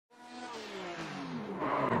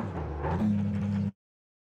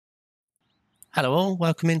Hello all,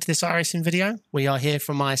 welcome into this iRacing video. We are here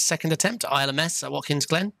for my second attempt at iLMS at Watkins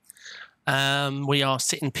Glen. We are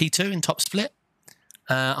sitting P2 in top split.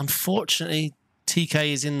 Unfortunately,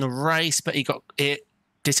 TK is in the race, but it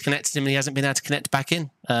disconnected him and he hasn't been able to connect back in.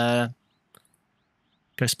 Go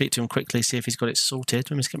speak to him quickly, see if he's got it sorted.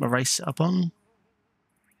 Let me just get my race set up on.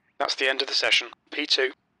 That's the end of the session.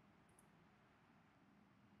 P2.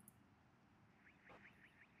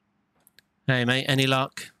 Hey mate, any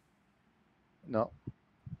luck? No.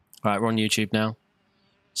 Right, we're on YouTube now.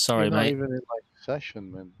 Sorry, You're not mate. even in my session,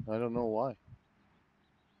 man. I don't know why.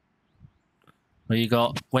 Well, you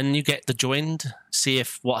got, when you get the joined, see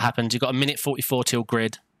if what happens. You've got a minute 44 till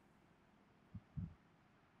grid.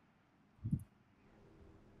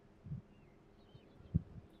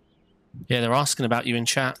 Yeah, they're asking about you in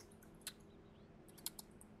chat.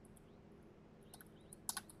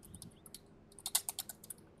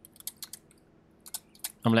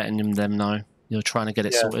 I'm letting them know. You're trying to get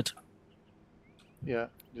it sorted. Yeah,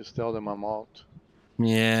 just tell them I'm out.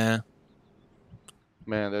 Yeah.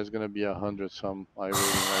 Man, there's gonna be 100 some iRating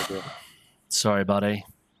right there. Sorry, buddy.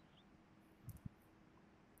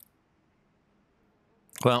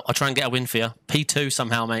 Well, I'll try and get a win for you. P2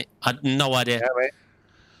 somehow, mate. I had no idea. Yeah, mate.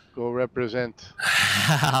 Go represent.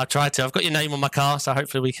 I'll try to. I've got your name on my car, so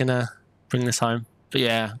hopefully we can bring this home. But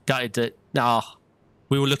yeah, gutted that.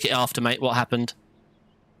 We will look at it after, mate, what happened.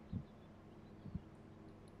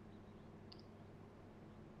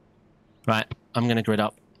 Right, I'm going to grid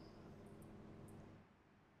up.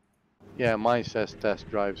 Yeah, mine says test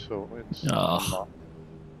drive, so it's not.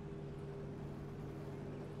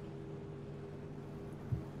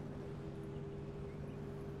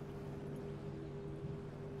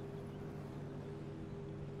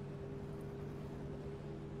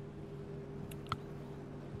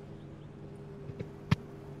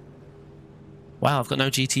 Wow, I've got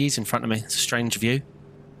no GTEs in front of me. It's a strange view.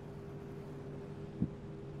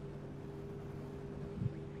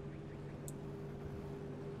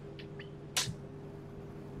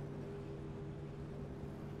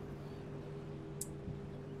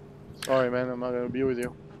 Sorry, man, I'm not going to be with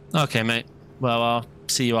you. Okay, mate. Well, I'll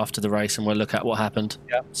see you after the race and we'll look at what happened.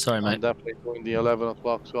 Yeah. Sorry, mate. I'm definitely doing the 11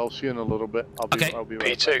 o'clock, so I'll see you in a little bit. I'll be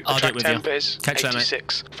right P2, I'll do it with temp you. is Catch you later, mate.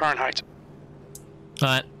 86 Fahrenheit.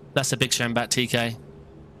 Right, that's a big shame about TK.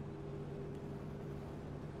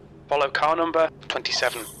 Follow car number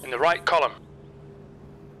 27 in the right column.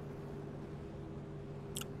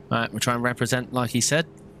 Right, we'll try and represent like he said.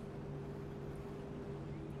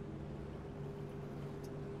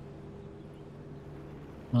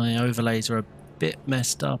 My overlays are a bit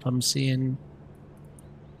messed up, I'm seeing.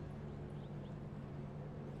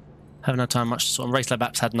 Haven't had time much to sort on. Race Lab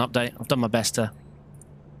apps had an update. I've done my best to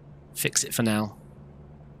fix it for now.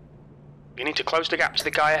 You need to close the gap to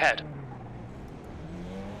the guy ahead.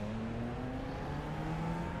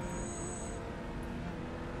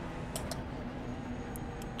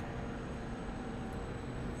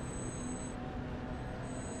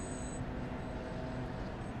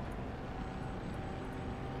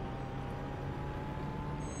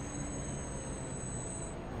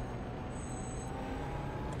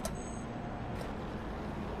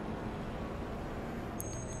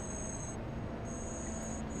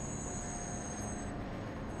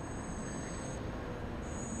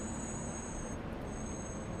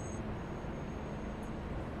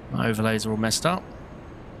 My overlays are all messed up.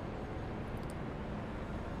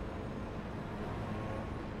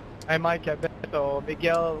 Hi Mike, Alberto,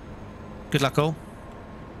 Miguel. Good luck all.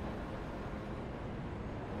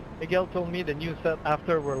 Miguel told me the news set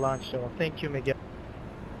after we're launched, so thank you, Miguel.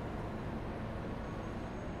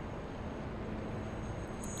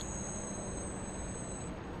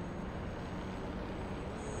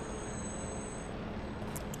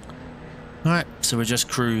 Alright, so we're just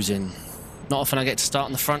cruising. Not often I get to start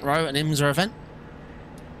in the front row at an IMSA event.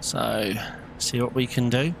 So, see what we can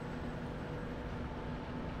do.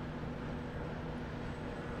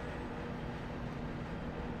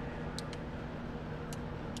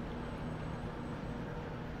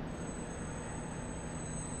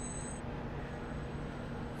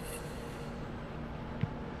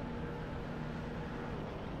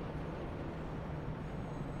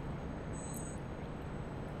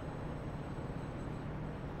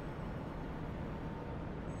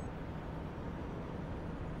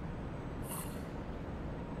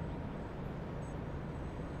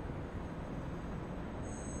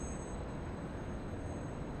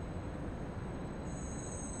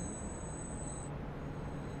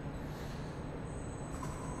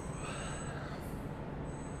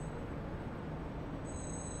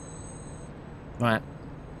 Right,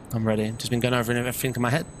 I'm ready. Just been going over everything in my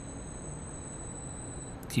head.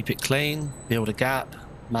 Keep it clean, build a gap,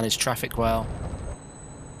 manage traffic well.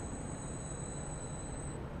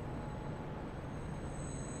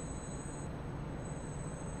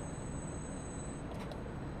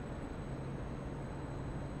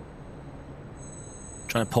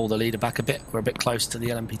 Trying to pull the leader back a bit. We're a bit close to the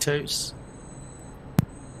LMP2s.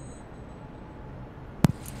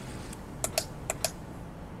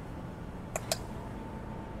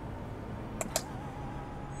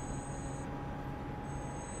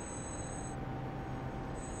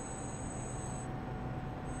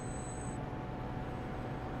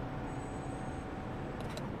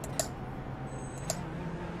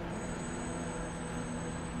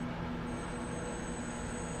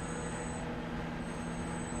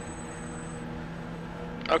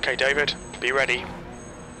 Okay, David, be ready.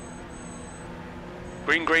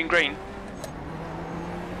 Green, green, green.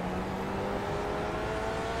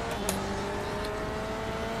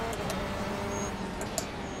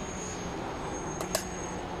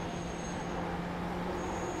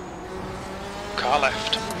 Car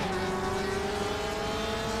left.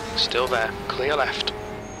 Still there, clear left.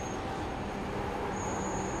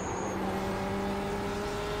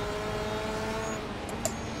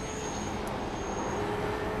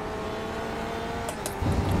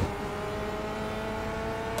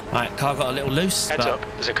 Right, car got a little loose. Heads up,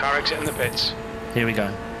 there's a car exiting the pits. Here we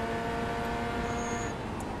go.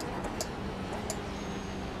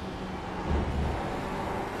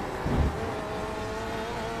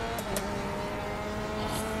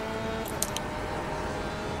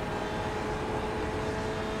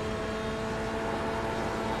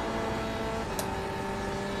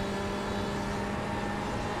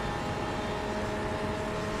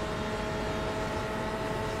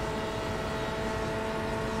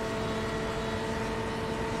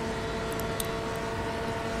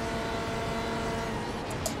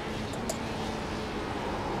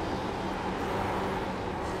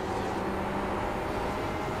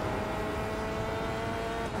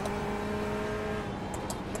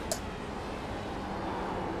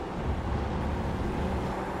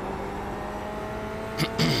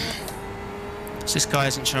 So this guy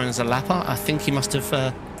isn't shown as a lapper. I think he must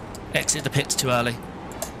have exited the pits too early.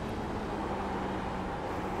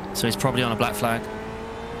 So he's probably on a black flag.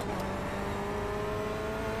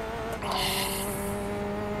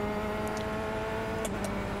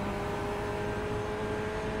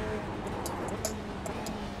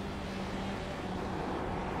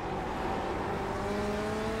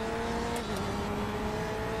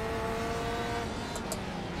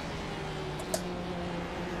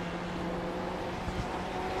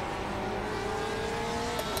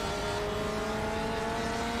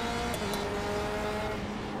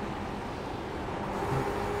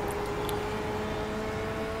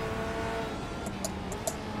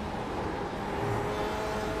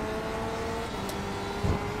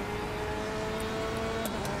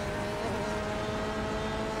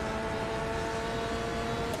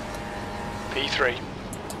 P3.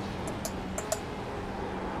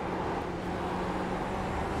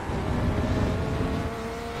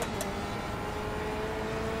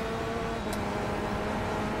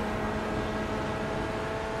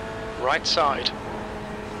 Right side.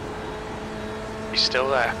 He's still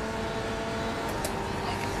there.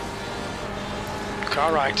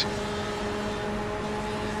 Car right.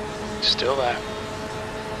 Still there.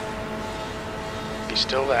 He's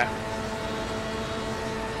still there.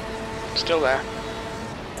 Still there.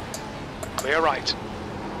 Clear right.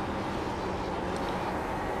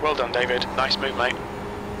 Well done, David. Nice move, mate.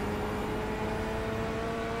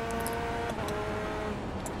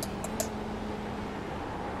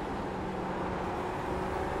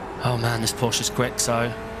 Oh man, this Porsche's quick,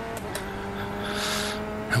 so...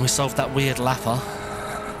 And we solved that weird lapper.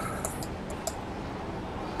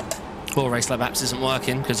 Well, race lap apps isn't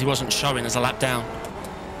working because he wasn't showing as a lap down.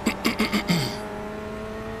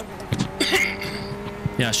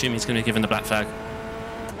 Yeah, I assume he's going to be given the black flag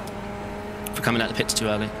for coming out the pits too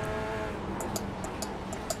early.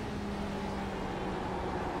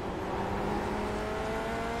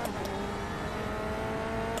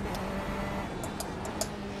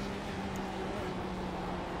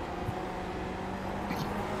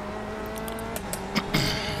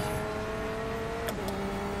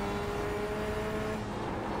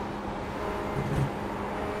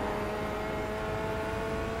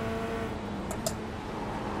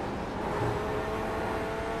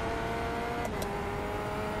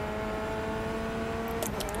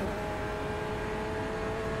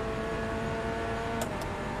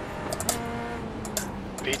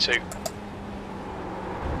 P2.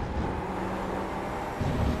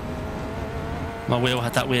 My wheel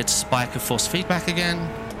had that weird spike of force feedback again.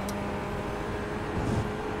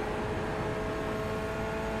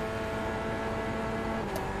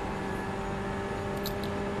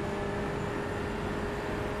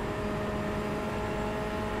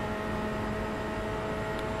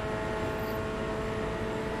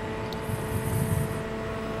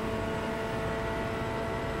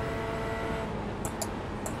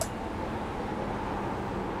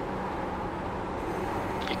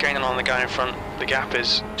 Gaining on the guy in front, the gap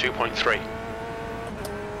is 2.3.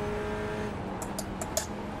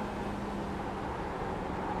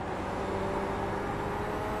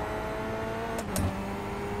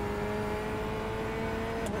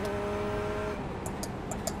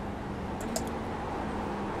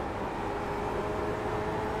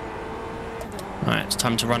 Alright, it's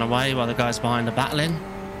time to run away while the guys behind are battling.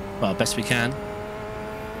 Well, best we can.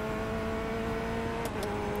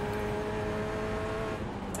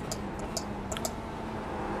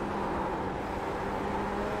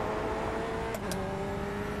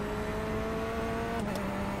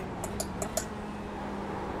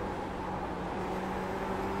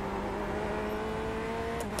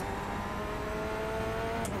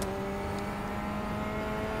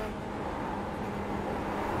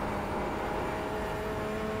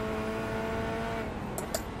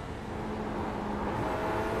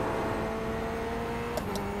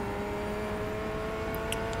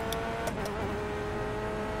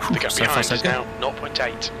 The gap So far, behind so is good. now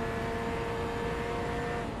 0.8.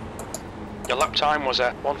 Your lap time was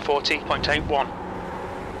at 140.81.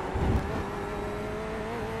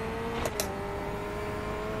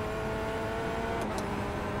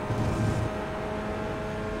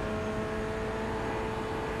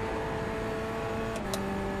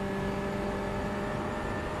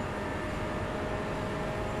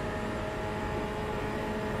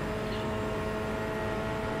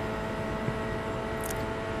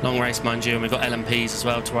 Long race, mind you, and we've got LMPs as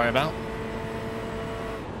well to worry about.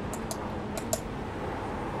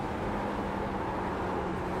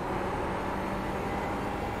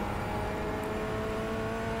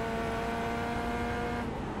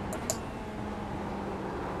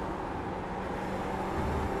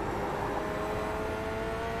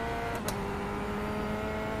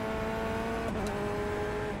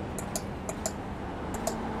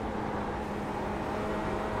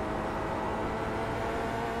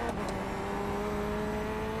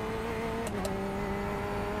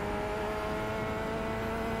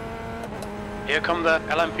 Here come the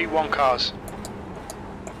LMP1 cars.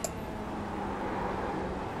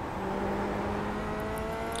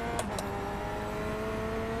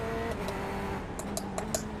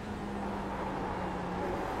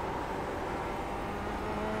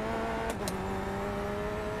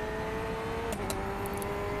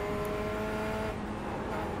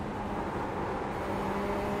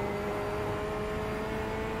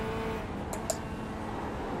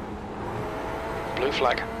 Blue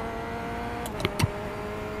flag.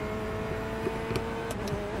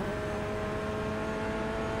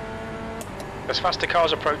 There's faster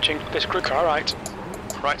cars approaching this group car, right.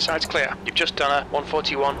 Right side's clear. You've just done a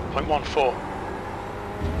 141.14.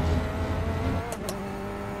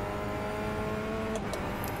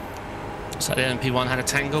 So the LMP1 had a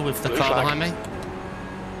tangle with the Blue car flag. behind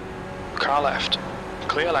me. Car left.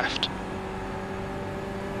 Clear left.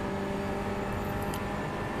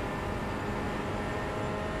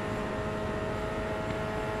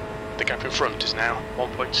 The gap in front is now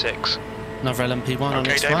 1.6. Another LMP1 on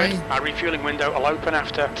Okay, its David, way. our refueling window will open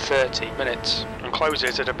after 30 minutes and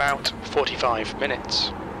closes at about 45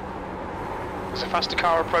 minutes. There's a faster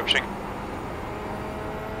car approaching.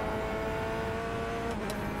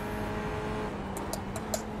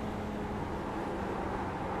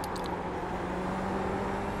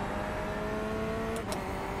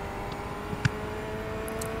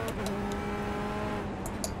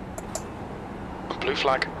 Blue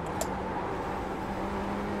flag.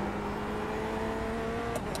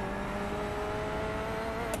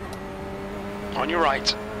 On your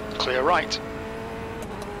right. Clear right.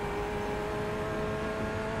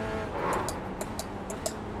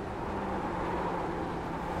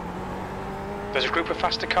 There's a group of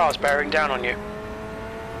faster cars bearing down on you.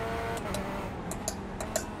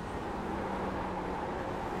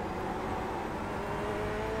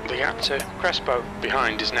 The gap to Crespo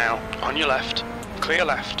behind is now on your left. Clear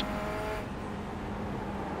left.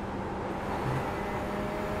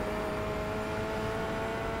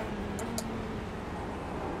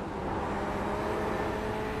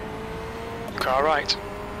 Car right.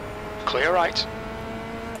 Clear right.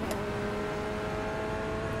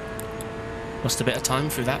 Lost a bit of time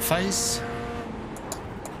through that phase.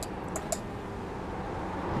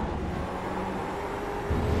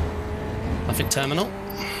 Traffic terminal.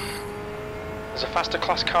 There's a faster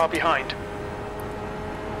class car behind.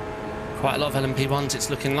 Quite a lot of LMP1s it's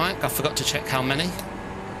looking like. I forgot to check how many.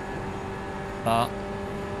 But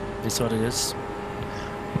it's what it is.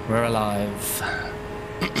 We're alive.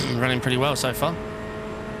 Running pretty well so far.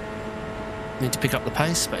 Need to pick up the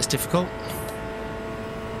pace, but it's difficult.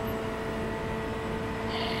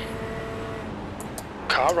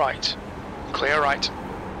 Car right. Clear right.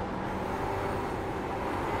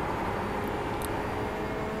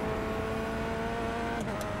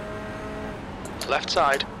 Left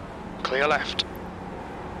side. Clear left.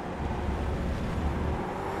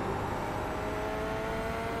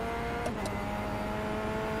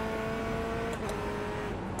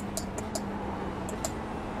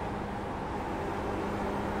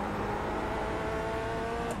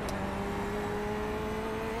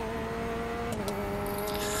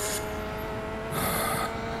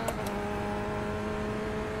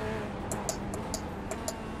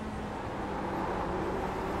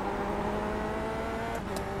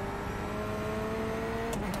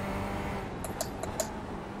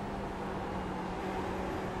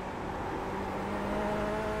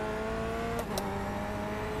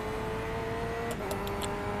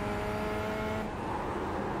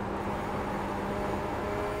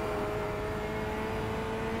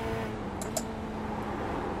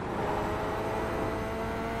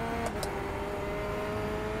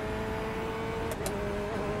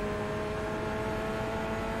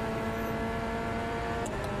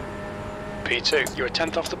 P2, you're a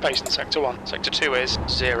tenth off the pace in Sector 1. Sector 2 is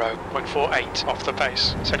 0.48 off the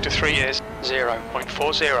pace. Sector 3 is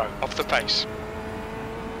 0.40 off the pace.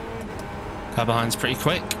 Car behind's pretty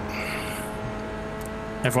quick.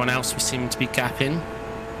 Everyone else we seem to be gapping.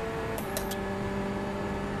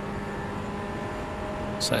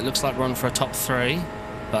 So it looks like we're on for a top 3,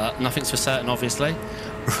 but nothing's for certain, obviously.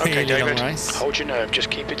 Really Okay, David, long race. hold your nerve,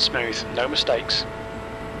 just keep it smooth, no mistakes.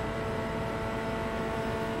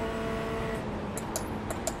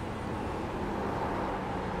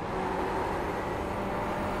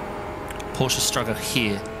 Porsche struggle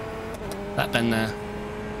here. That bend there.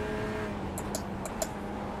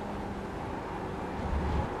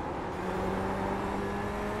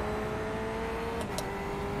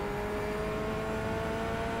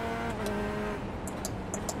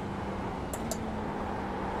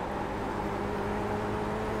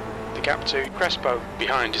 The gap to Crespo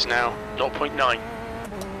behind is now 0.9.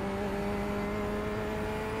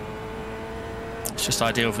 It's just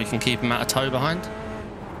ideal if we can keep him at a toe behind.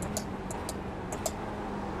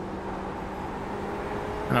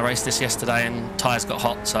 And I raced this yesterday and tyres got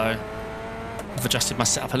hot, so I've adjusted my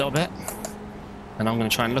setup a little bit. And I'm going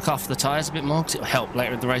to try and look after the tyres a bit more because it'll help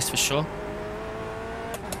later in the race for sure.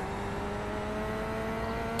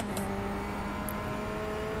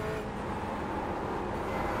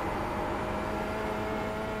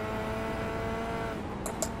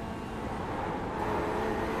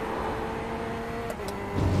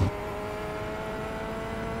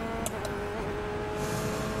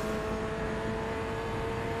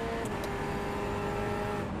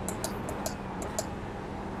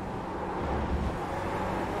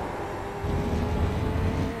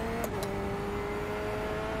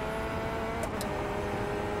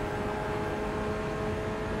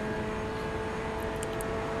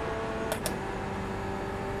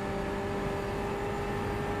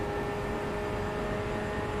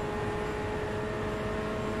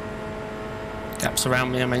 Gaps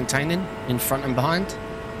around me are maintaining, in front and behind.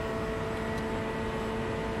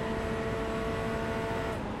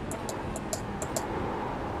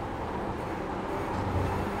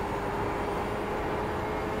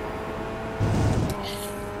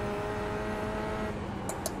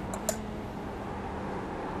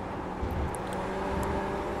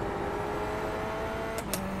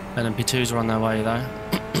 LMP2s are on their way though.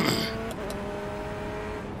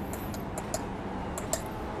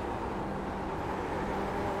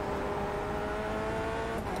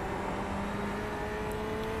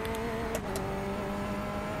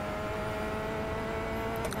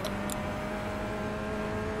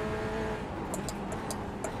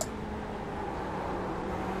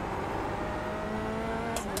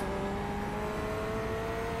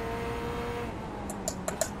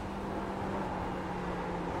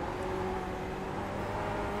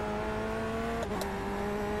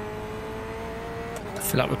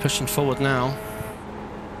 I feel like we're pushing forward now.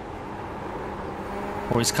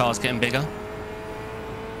 Or his car's getting bigger.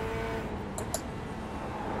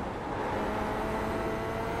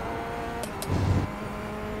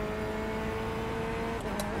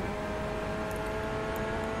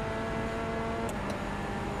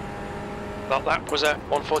 That lap was at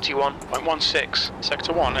 141.16.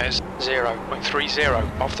 Sector 1 is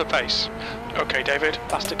 0.30 off the pace. Okay, David,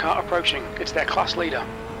 faster car approaching. It's their class leader.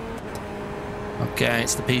 Okay,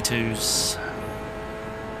 it's the P2s.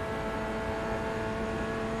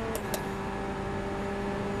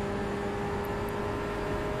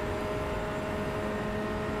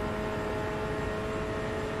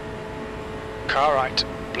 Car right.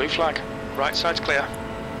 Blue flag. Right side's clear.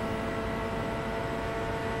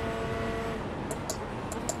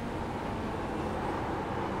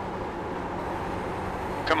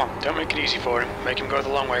 Come on, don't make it easy for him. Make him go the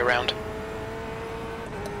long way around.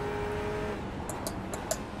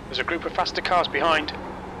 There's a group of faster cars behind.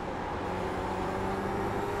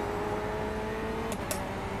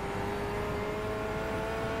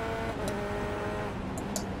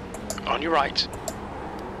 On your right.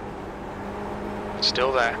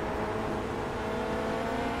 Still there.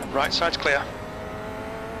 Right side's clear.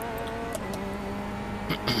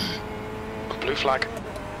 Blue flag.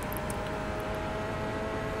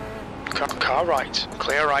 Car right.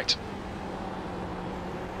 Clear right.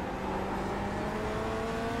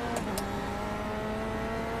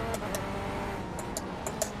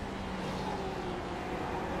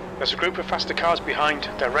 There's a group of faster cars behind.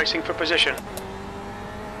 They're racing for position.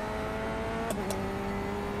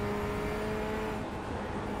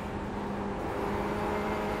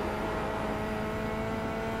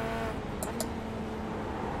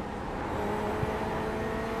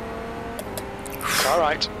 Car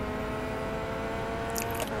right.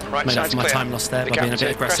 Right Made up side's for my clear. time lost there The by gap being a to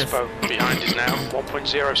bit aggressive. Crespo behind is now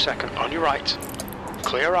 1.0 second. On your right.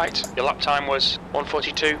 Clear right. Your lap time was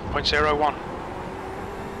 142.01.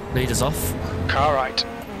 Leaders off. Car right.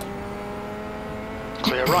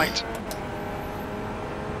 Clear right.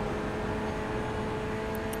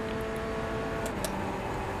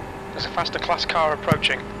 There's a faster class car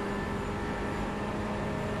approaching.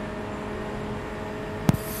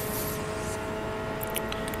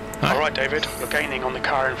 Alright David, you're gaining on the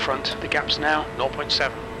car in front. The gap's now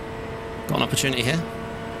 0.7. Got an opportunity here.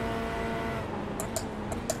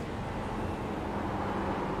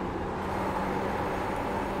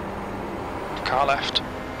 Car left.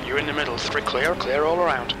 You're in the middle. 3 clear, clear all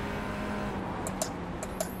around.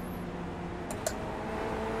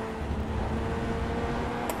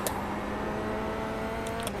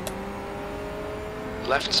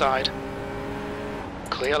 Left side.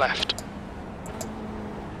 Clear left.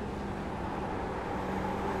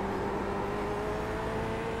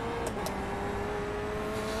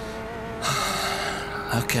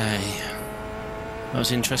 Okay. That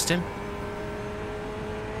was interesting.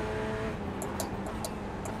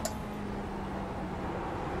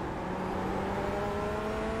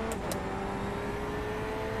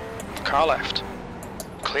 Car left.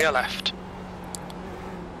 Clear left.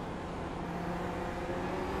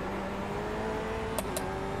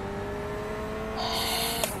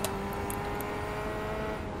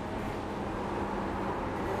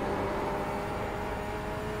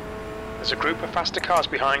 There's a group of faster cars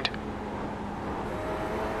behind.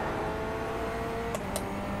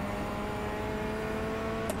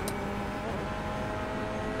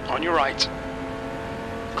 On your right.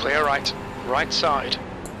 Clear right. Right side.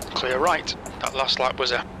 Clear right. That last lap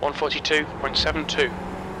was a 142.72.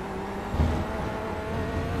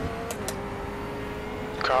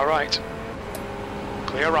 Car right.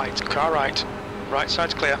 Clear right. Car right. Right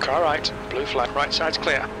side's clear. Car right. Blue flag. Right side's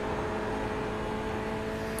clear.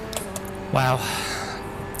 Wow.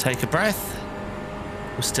 Take a breath.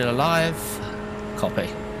 We're still alive. Copy.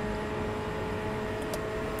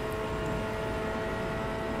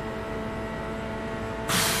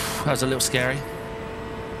 That was a little scary.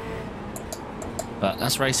 But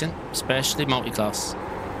that's racing, especially multi-class.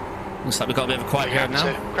 Looks like we've got a bit of a quiet period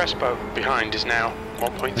now. Crespo behind is now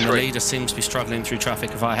 1.3. And the leader seems to be struggling through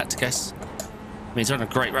traffic, if I had to guess. I mean, he's run a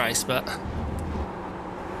great race, but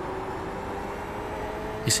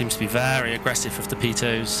he seems to be very aggressive with the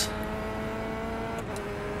P2s.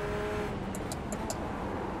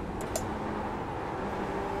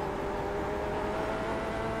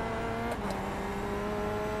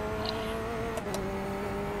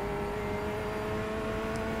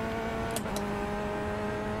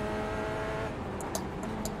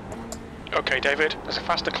 Okay, David, there's a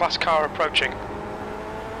faster class car approaching.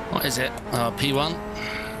 What is it? P1.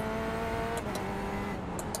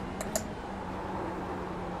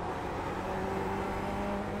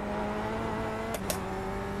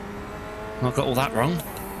 I got all that wrong.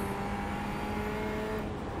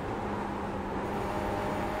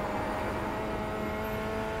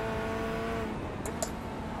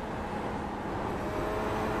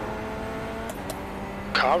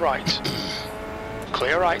 Car right.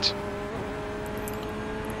 Clear right.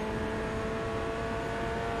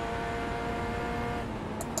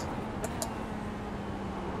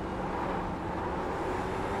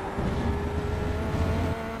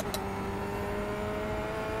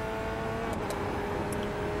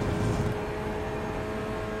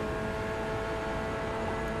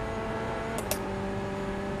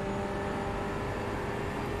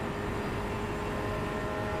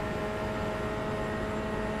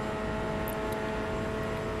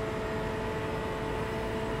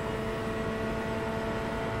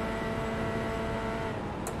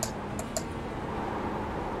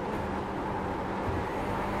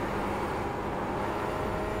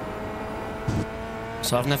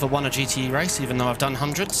 So I've never won a GTE race, even though I've done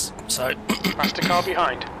hundreds. So Faster car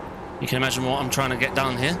behind. you can imagine what I'm trying to get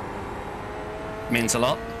done here. Means a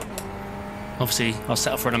lot. Obviously, I'll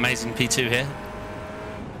settle for an amazing P2 here.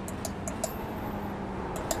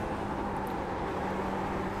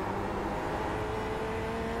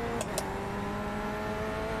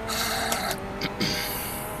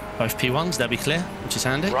 Both P1s, they'll be clear, which is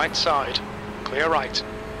handy. Right side. Clear right.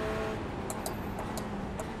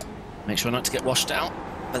 Make sure not to get washed out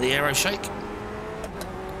by the aero shake.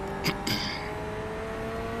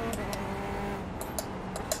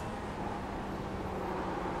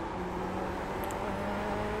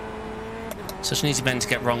 Such an easy bend to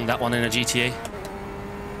get wrong, that one in a GTE.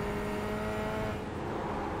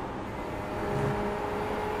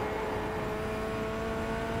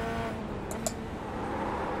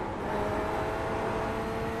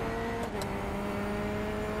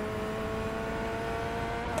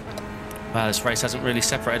 Wow, this race hasn't really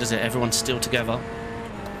separated, has it? Everyone's still together.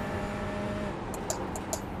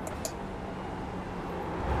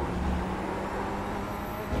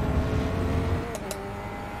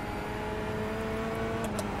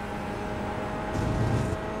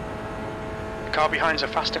 The car behind's a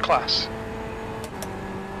faster class.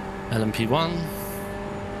 LMP1.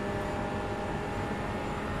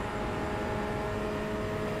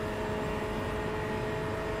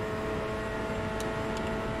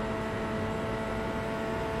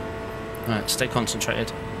 Right, stay concentrated.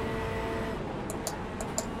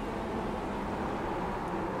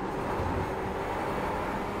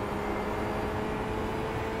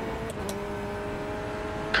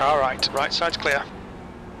 Car right. Right side's clear.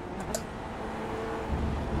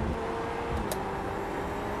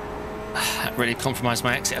 That really compromised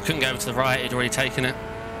my exit. I couldn't go over to the right, he'd already taken it.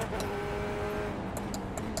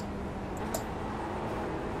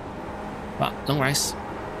 But, long race.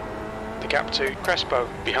 The gap to Crespo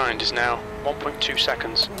behind is now 1.2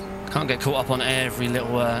 seconds. Can't get caught up on every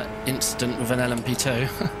little incident with an LMP2.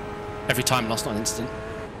 Every time lost, not an incident.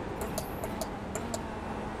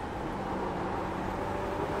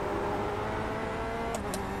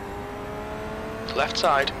 Left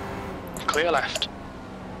side. Clear left.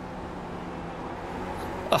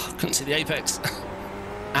 Oh, couldn't see the apex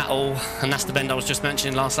at all. And that's the bend I was just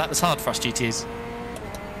mentioning last lap. It's hard for us GTs.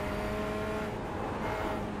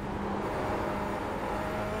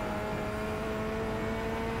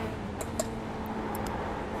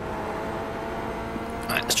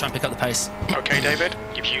 Alright, let's try and pick up the pace. Okay, David,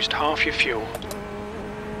 you've used half your fuel.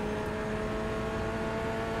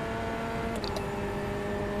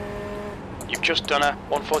 You've just done a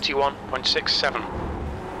 141.67.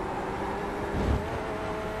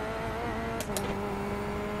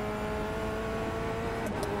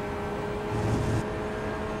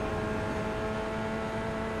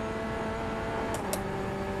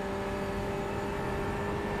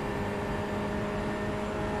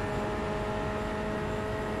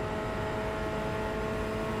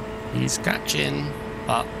 He's catching,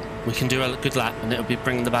 but we can do a good lap and it'll be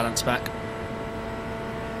bringing the balance back.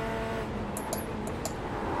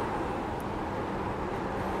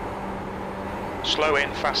 Slow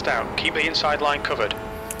in, fast out. Keep the inside line covered.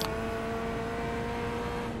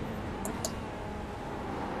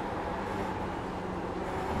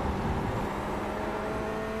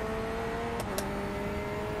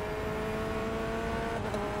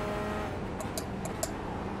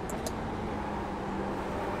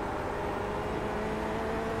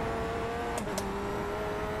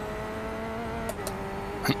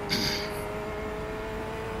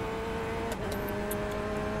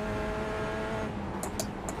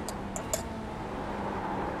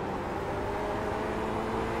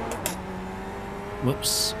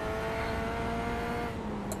 Whoops.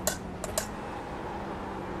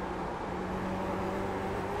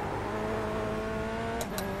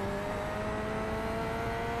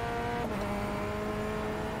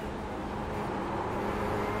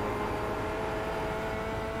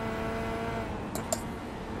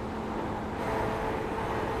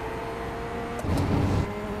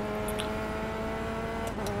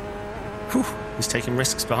 Whew, he's taking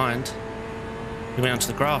risks behind. He went onto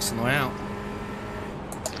the grass on the way out.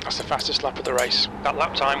 That's the fastest lap of the race. That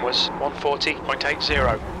lap time was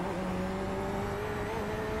 1:40.80.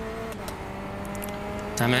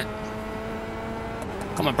 Damn it.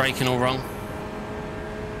 Got my braking all wrong.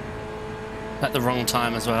 At the wrong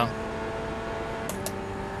time as well.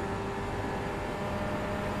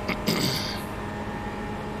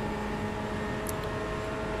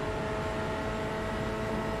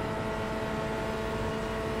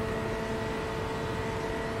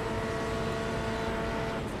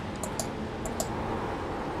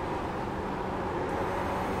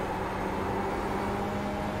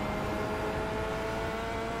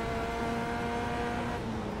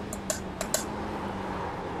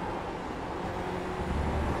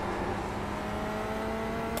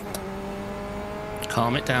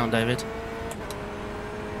 Calm it down, David.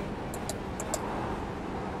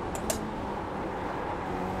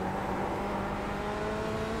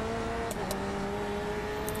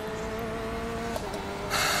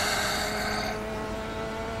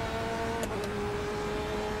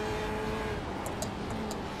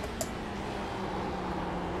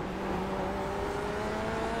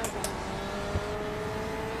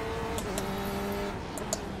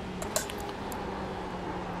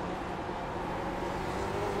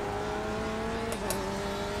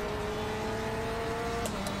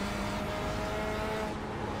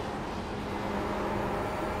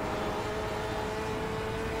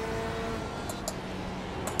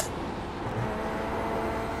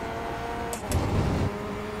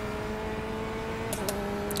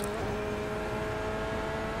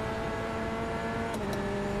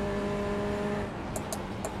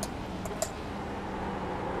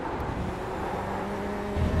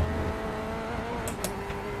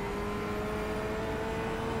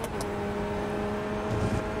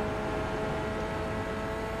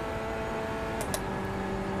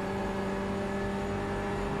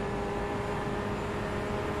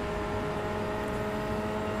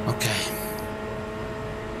 Okay.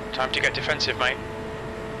 Time to get defensive, mate.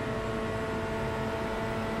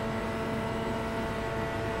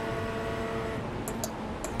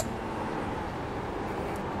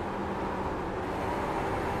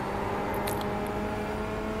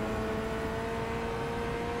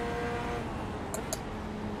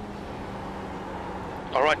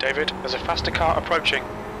 All right, David, there's a faster car approaching.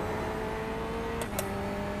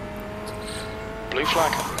 Blue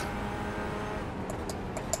flag.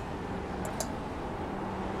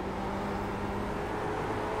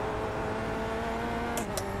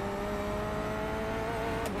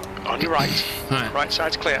 On your right. Right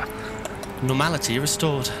side's clear. Normality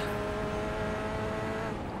restored.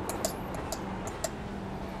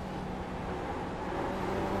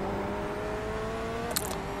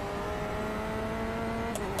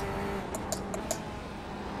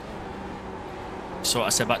 Saw what I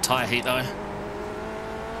said about tyre heat though.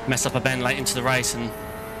 Mess up a bend late into the race and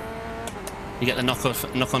you get the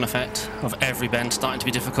knock-on effect of every bend starting to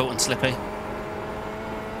be difficult and slippy.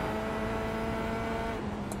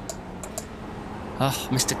 Oh,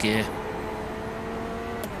 missed a gear.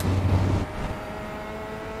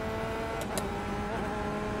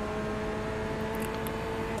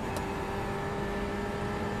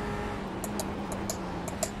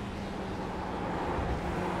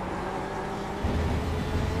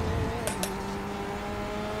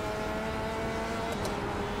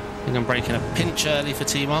 I think I'm breaking a pinch early for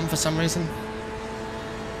T1 for some reason.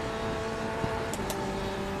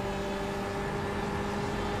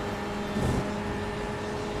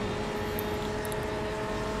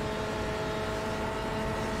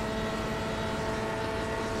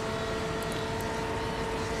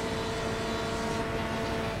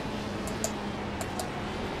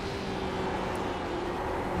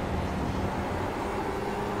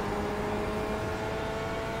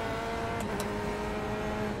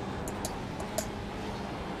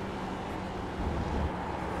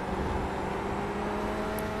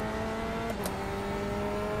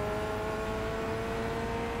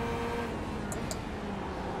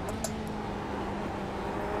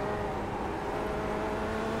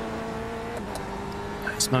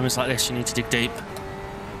 Moments like this, you need to dig deep.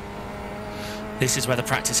 This is where the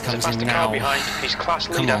practice comes in now. Car behind his class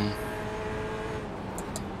leader. Come on.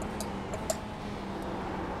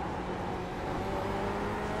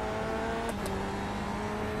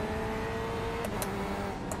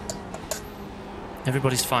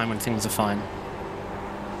 Everybody's fine when things are fine.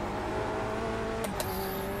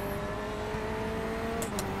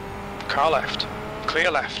 Car left. Clear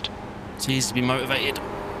left. It's easy to be motivated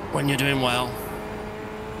when you're doing well.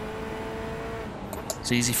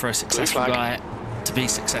 It's easy for a successful guy to be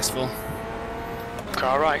successful.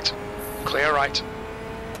 Car right. Clear right.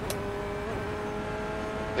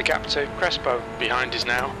 The gap to Crespo behind is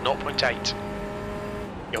now 0.8.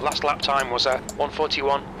 Your last lap time was at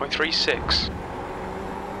 1:41.36.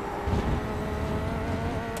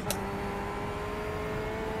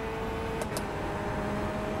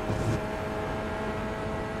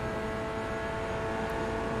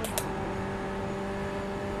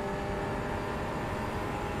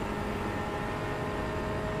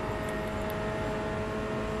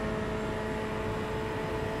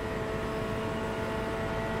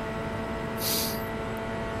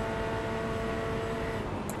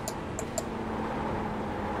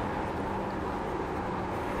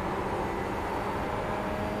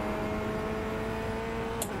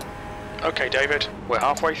 Okay, David, we're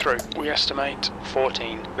halfway through. We estimate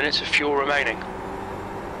 14 minutes of fuel remaining.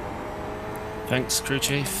 Thanks, crew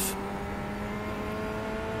chief.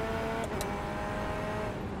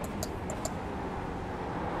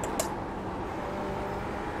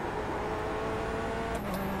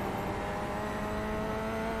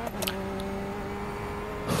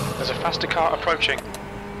 There's a faster car approaching.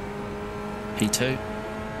 P2.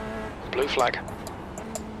 Blue flag.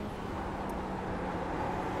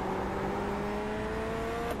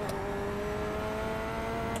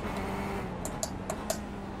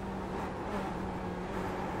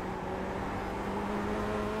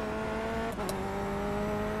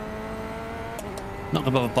 Not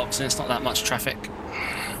gonna bother boxing, it's not that much traffic.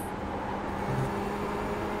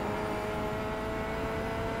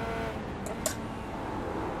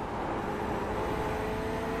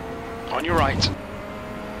 On your right.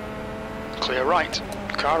 Clear right.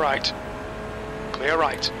 Car right. Clear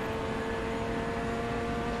right.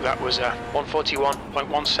 That was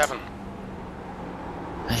 1:41.17.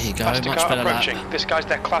 There you go, Faster much car better approaching. lap. This guy's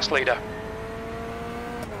their class leader.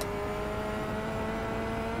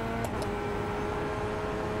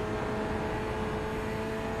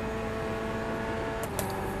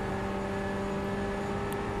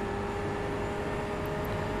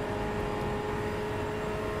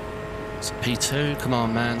 It's P2, come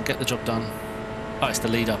on man, get the job done. Oh, it's the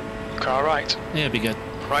leader. Car right. Yeah, it'll be good.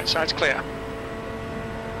 Right side's clear.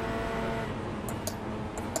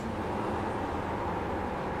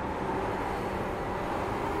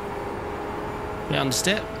 Yeah,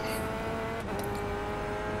 understeer.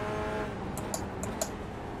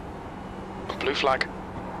 Blue flag.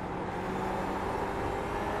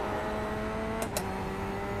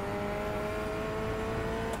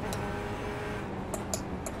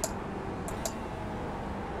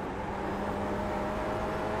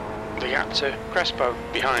 The gap to Crespo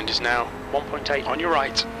behind is now 1.8. On your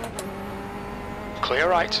right. Clear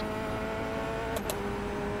right.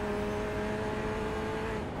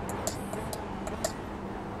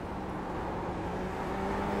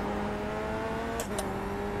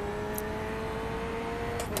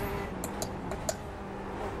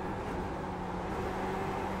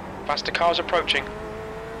 Faster cars approaching.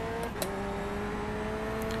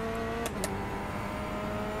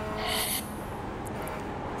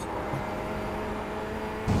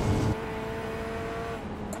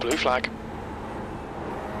 Blue flag.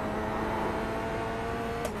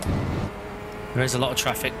 There is a lot of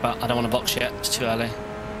traffic, but I don't want to box yet, it's too early.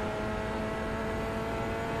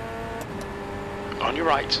 On your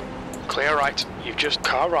right. Clear right. You've just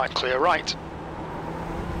car right. Clear right.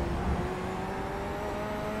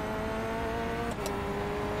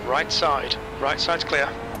 Right side. Right side's clear.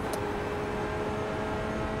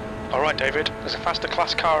 Alright, David. There's a faster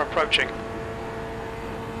class car approaching.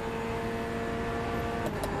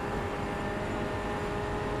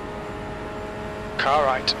 Car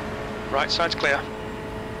right. Right side's clear.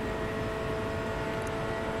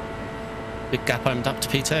 Big gap opened up to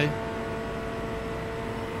P2.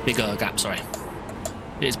 Bigger gap, sorry.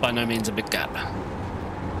 It is by no means a big gap.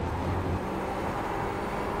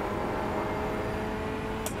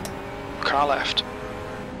 Car left.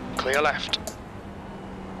 Clear left.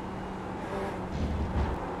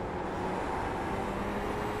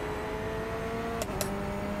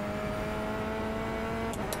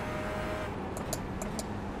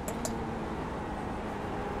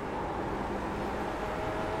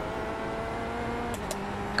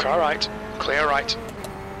 Car right. Clear right.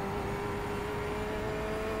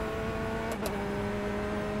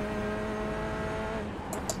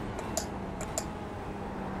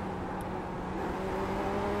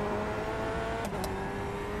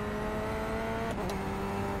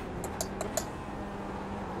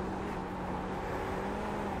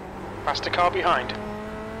 Faster car behind.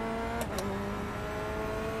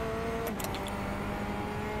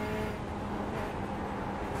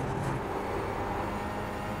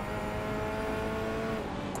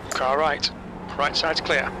 Car right. Right side's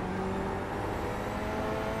clear.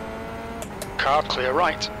 Car clear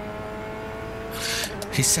right.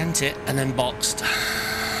 He sent it and then boxed.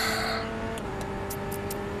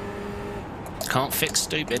 Can't fix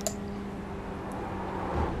stupid.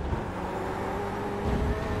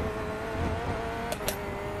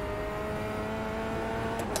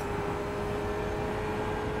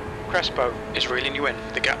 Crespo is reeling you in.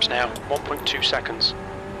 The gap's now 1.2 seconds.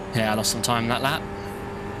 Yeah, I lost some time that lap.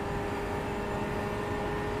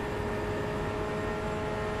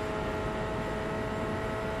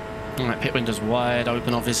 Alright, pit window's wide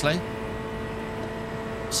open, obviously.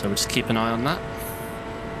 So we'll just keep an eye on that.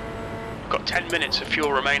 Got 10 minutes of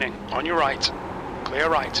fuel remaining. On your right. Clear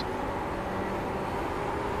right.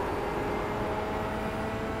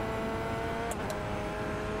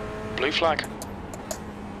 Blue flag.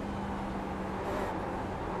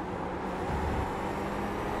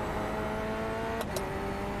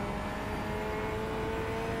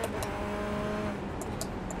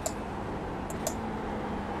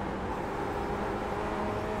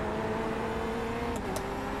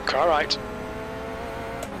 Car right.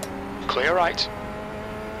 Clear right.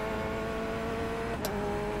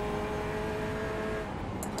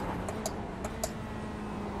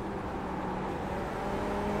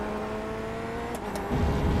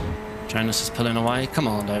 Jonas is pulling away. Come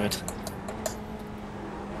on, David.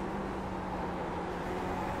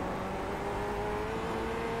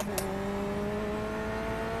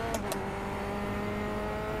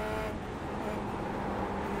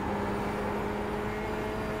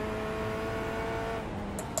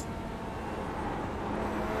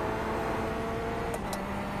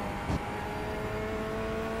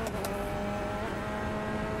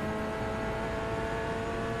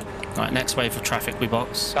 Right, next wave of traffic we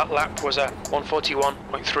box. That lap was a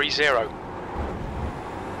 141.30.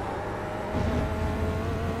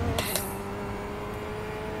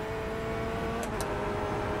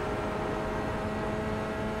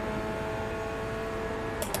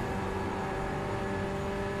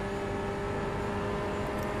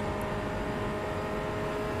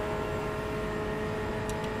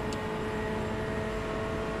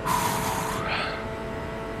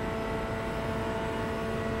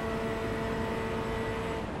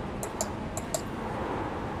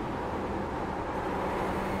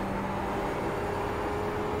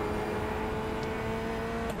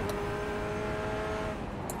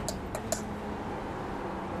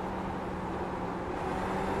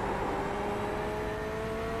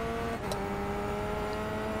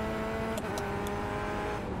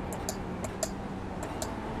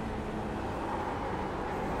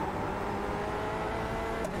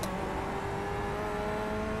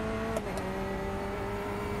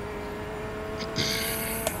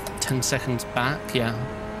 Seconds back, yeah.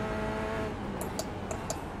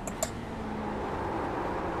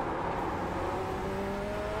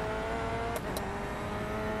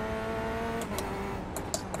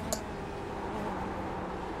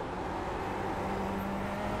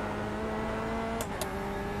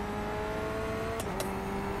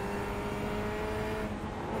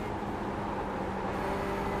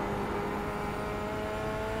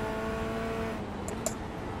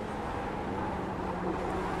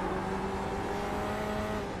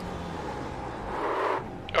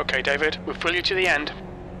 Okay, David, we'll pull you to the end.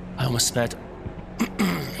 I almost sped.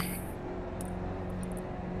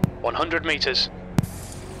 100 meters.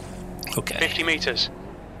 Okay. 50 meters.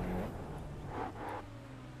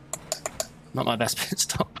 Not my best pit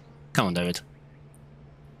stop. Come on, David.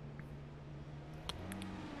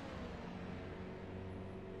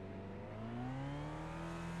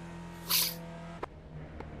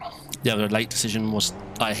 The other late decision was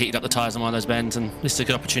I heated up the tyres on one of those bends, and this is a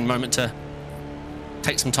good opportune moment to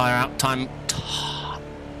take some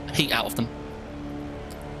heat out of them.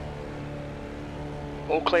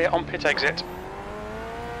 All clear on pit exit.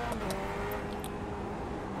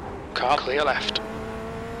 Car clear left.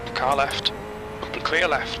 Car left. Clear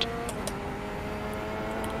left.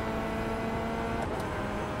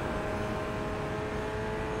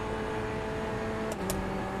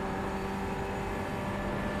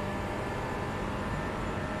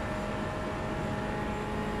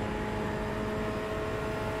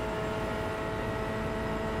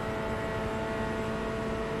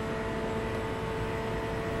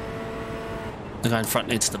 The guy in front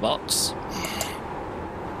needs the box.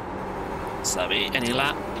 So that'll be any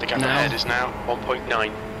lap. The gap now. ahead is now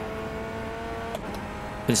 1.9.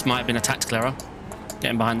 This might have been a tactical error.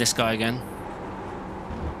 Getting behind this guy again.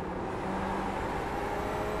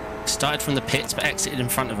 Started from the pits but exited in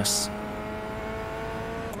front of us.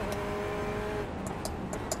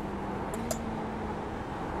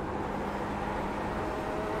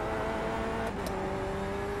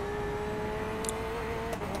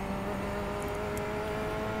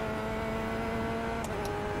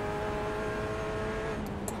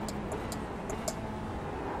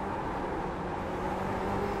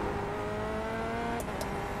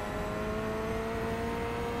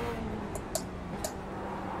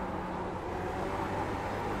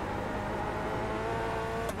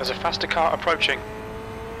 There's a faster car approaching.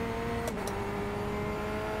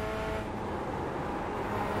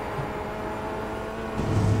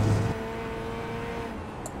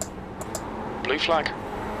 Blue flag.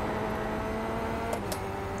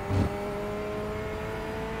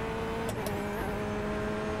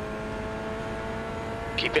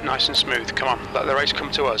 Keep it nice and smooth. Come on, let the race come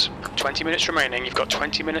to us. 20 minutes remaining. You've got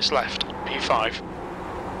 20 minutes left. P5.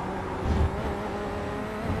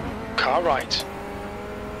 Car right.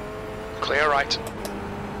 Clear right.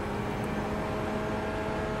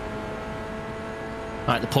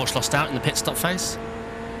 Right, the Porsche lost out in the pit stop phase.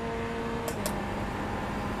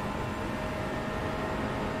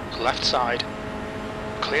 Left side.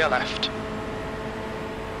 Clear left.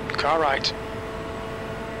 Car right.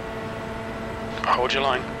 Hold your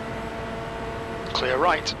line. Clear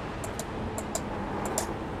right.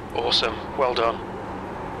 Awesome. Well done.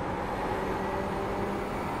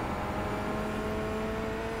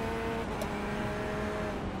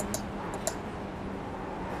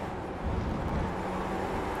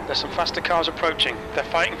 There's some faster cars approaching. They're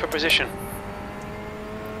fighting for position.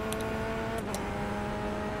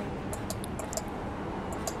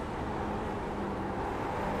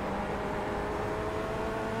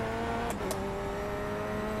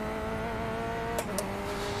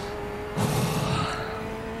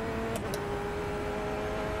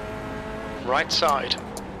 Right side.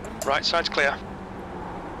 Right side's clear.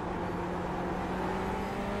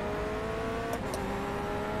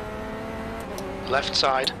 Left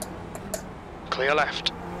side. Clear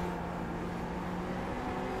left.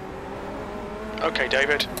 Okay,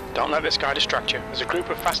 David. Don't let this guy distract you. There's a group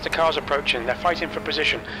of faster cars approaching. They're fighting for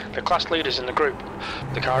position. They're class leaders in the group.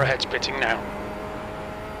 The car ahead's pitting now.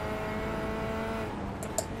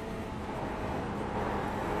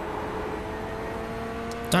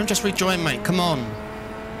 Don't just rejoin, mate. Come on.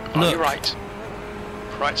 On Look. your right.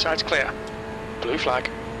 Right side's clear. Blue flag.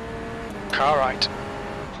 Car right.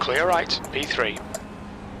 Clear right. P3.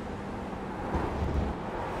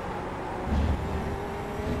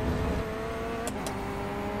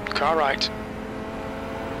 Car right.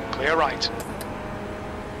 Clear right.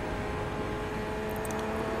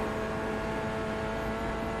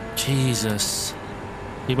 Jesus.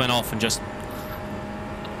 He went off and just...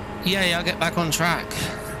 Yeah, I'll get back on track.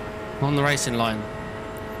 On the racing line.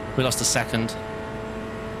 We lost a second.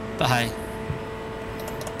 But hey.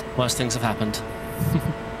 Worse things have happened.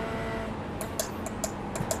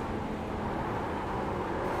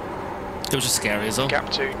 It was just scary as well. Gap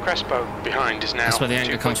to Crespo behind is now That's where the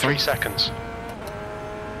anger comes from. 2.3 seconds.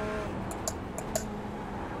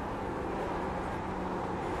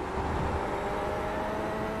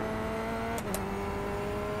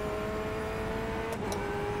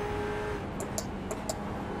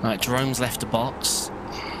 Right, Jerome's left a box.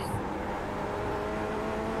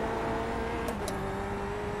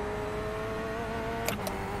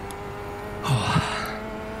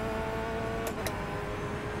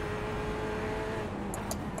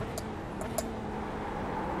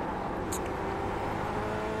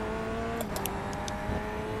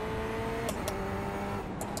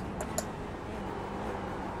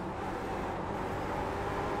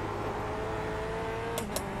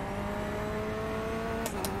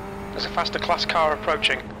 There's a faster class car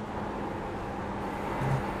approaching.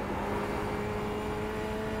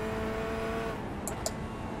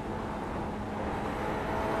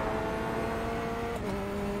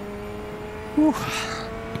 Whew.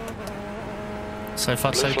 So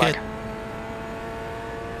far, so good.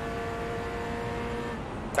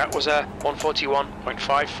 That was a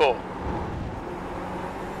 141.54.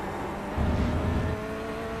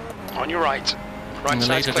 On your right. Right And the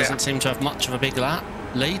side's leader clear. doesn't seem to have much of a big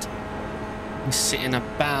lead. He's sitting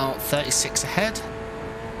about 36 ahead.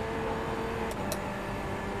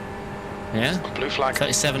 Yeah, Blue flag.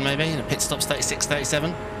 37 maybe, and a pit stop's 36,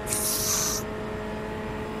 37.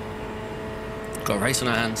 Got a race on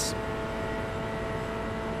our hands.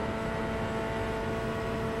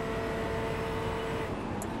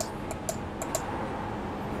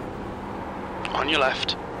 On your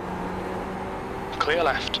left. Clear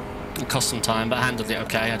left. It cost some time, but I handled it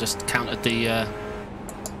okay. I just countered the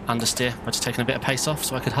understeer by just taking a bit of pace off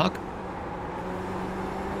so I could hug.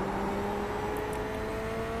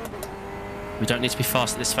 We don't need to be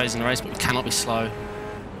fast at this phase in the race, but we cannot be slow.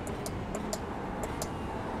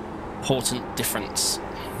 Important difference.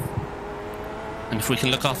 And if we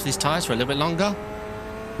can look after these tyres for a little bit longer,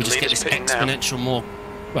 we just get this exponential more.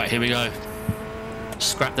 Right, here we go.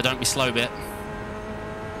 Scrap the don't be slow bit.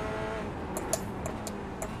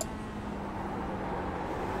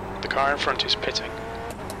 The car in front is pitting.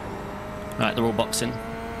 Right, they're all boxing.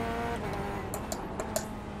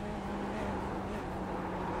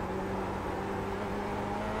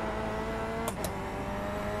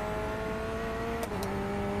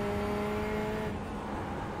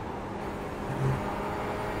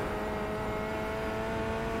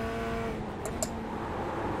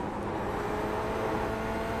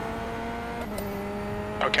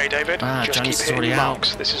 Okay, David, just Jonas keep is hitting already the out.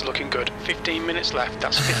 marks. This is looking good. 15 minutes left.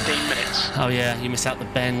 That's 15 minutes. Oh yeah, you miss out the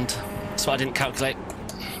bend. That's what I didn't calculate.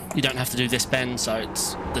 You don't have to do this bend, so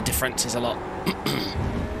it's the difference is a lot.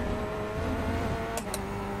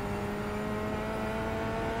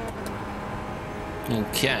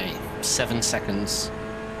 Okay, 7 seconds.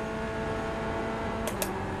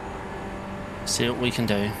 See what we can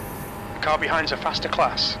do. The car behind's a faster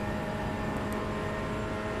class.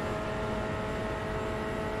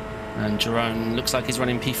 And Jerome looks like he's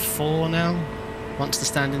running P4 now, once the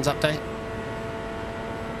standings update.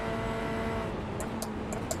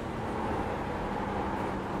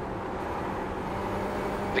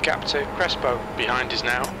 The gap to Crespo behind is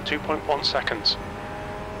now 2.1 seconds.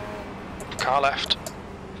 Car left.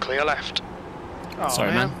 Clear left. Oh,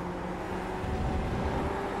 Sorry, man.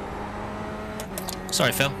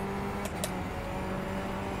 Sorry, Phil.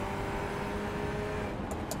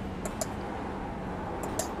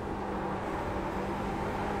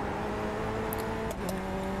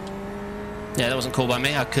 Yeah, that wasn't cool by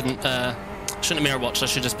me. I couldn't, shouldn't have mirror watched. I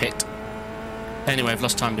should have just picked. Anyway, I've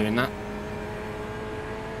lost time doing that.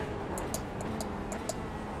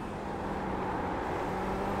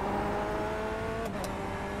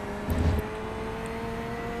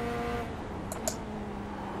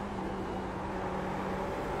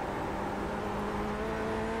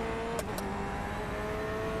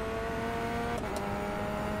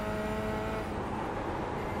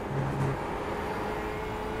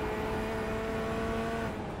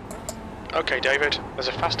 Okay, David, there's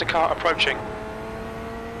a faster car approaching.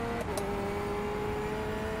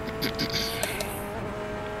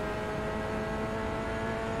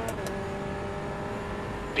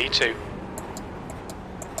 P2.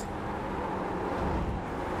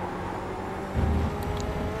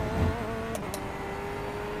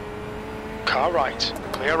 Car right,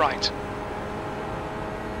 clear right.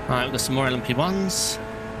 Alright, we've got some more LMP1s.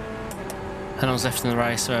 How long's left in the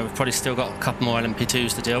race? So we've probably still got a couple more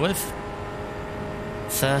LMP2s to deal with.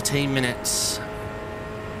 13 minutes.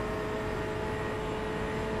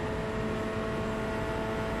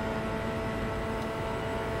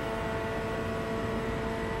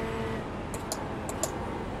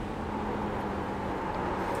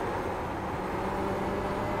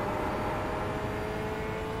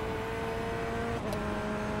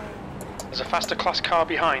 There's a faster class car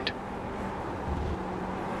behind.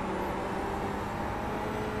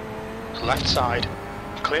 Left side,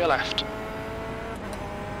 clear left.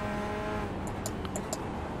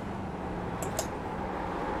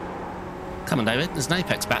 Come on, David. There's an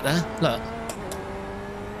apex back there. Look.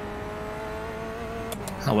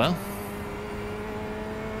 Oh well.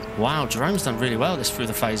 Wow, Jerome's done really well this through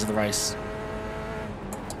the phase of the race.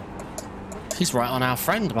 He's right on our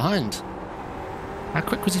friend behind. How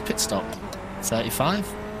quick was his pit stop? 35.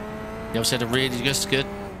 He also had a really good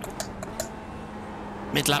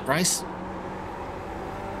mid-lap race.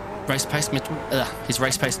 Race pace, his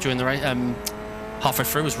race pace during the race, halfway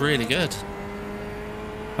through was really good.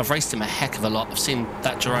 I've raced him a heck of a lot. I've seen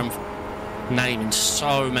that Jerome name in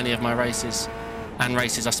so many of my races, and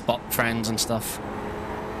races I spot friends and stuff.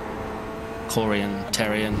 Corey and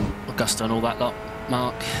Terry and Augusta and all that lot.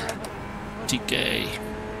 Mark, GK.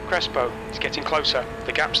 Crespo is getting closer.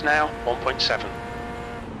 The gap's now 1.7.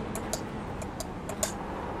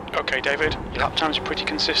 Okay, David, your lap times are pretty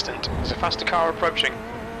consistent. There's a faster car approaching.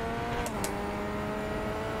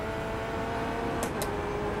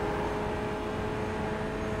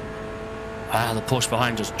 Ah, the Porsche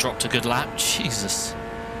behind just dropped a good lap. Jesus.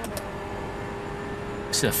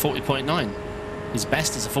 This is a 40.9. His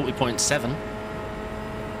best is a 40.7.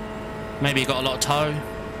 Maybe he got a lot of toe.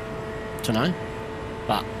 Don't know.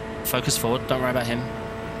 But focus forward. Don't worry about him.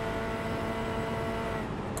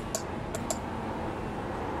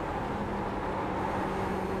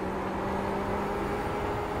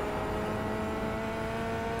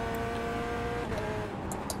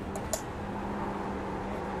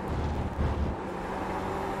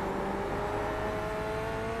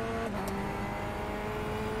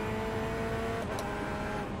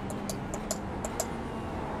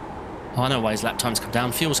 Oh, I know why his lap times come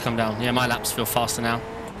down. Fuel's come down. Yeah, my laps feel faster now.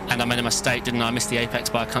 And I made a mistake, didn't I? I missed the apex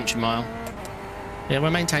by a country mile. Yeah,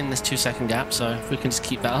 we're maintaining this 2-second gap, so if we can just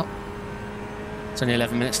keep that up. It's only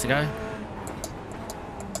 11 minutes to go.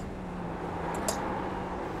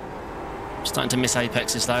 Starting to miss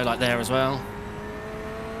apexes though, like there as well.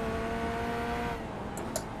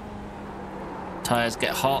 Tyres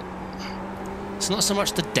get hot. It's not so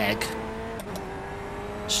much the deg.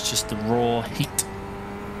 It's just the raw heat.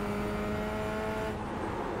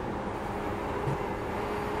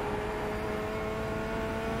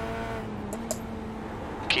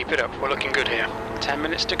 Wrap it up, we're looking good here. 10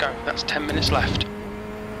 minutes to go, that's 10 minutes left.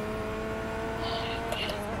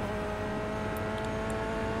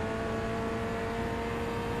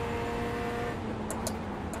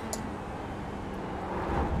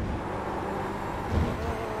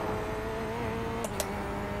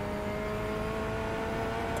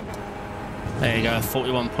 There you go,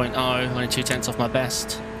 41.0, only 0.2 off my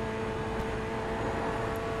best.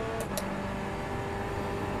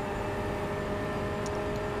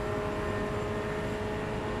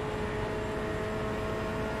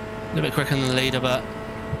 A little bit quicker than the leader, but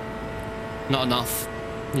not enough.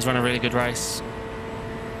 He's run a really good race.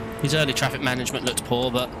 His early traffic management looked poor,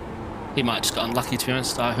 but he might have just got unlucky, to be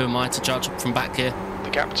honest. Who am I to judge from back here? The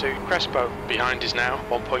gap to Crespo behind is now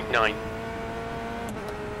 1.9.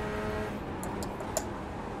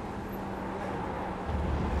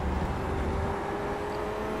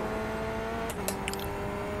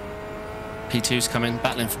 P2's coming,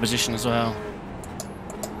 battling for position as well.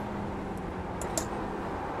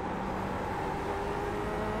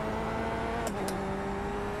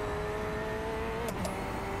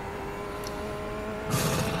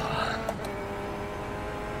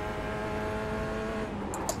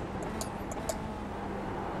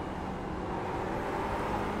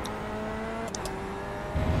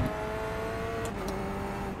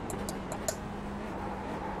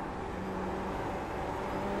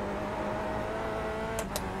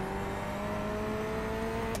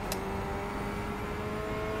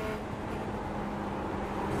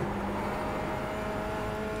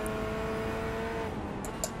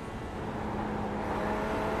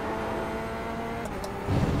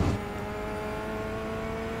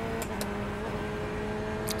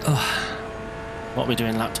 What are we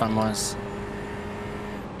doing lap time wise?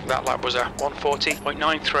 That lap was a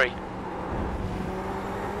 140.93.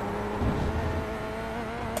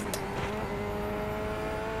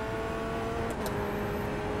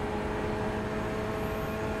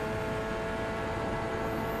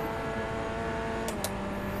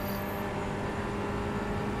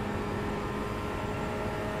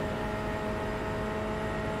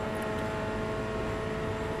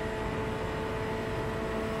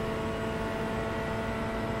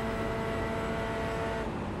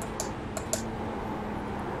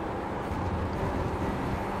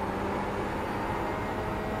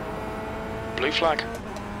 Blue flag.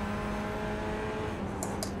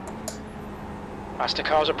 Faster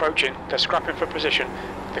cars approaching. They're scrapping for position.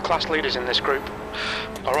 The class leaders in this group.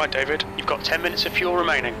 Alright David, you've got 10 minutes of fuel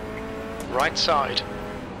remaining. Right side.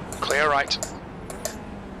 Clear right.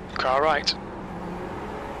 Car right.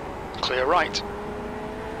 Clear right.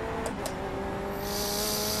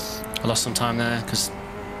 I lost some time there because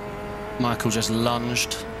Michael just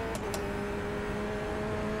lunged.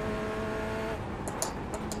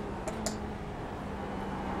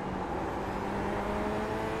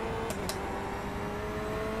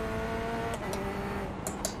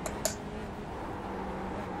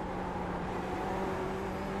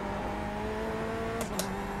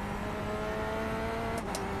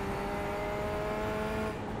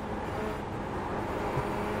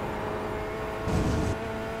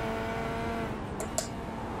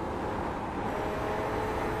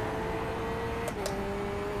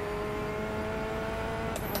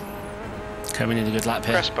 Okay, we need a good lap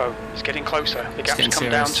here. Crespo is getting closer. The gap's come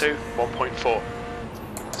down to 1.4.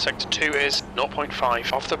 Sector 2 is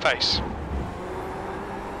 0.5 off the pace.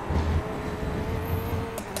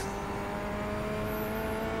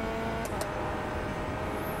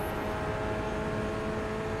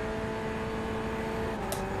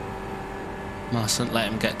 Mustn't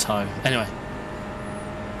let him get tow. Anyway,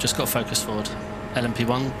 just got focus forward.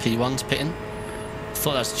 LMP1, P1's pitting.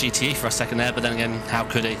 Thought that was GTE for a second there, but then again, how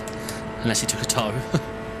could he? Unless he took a tow.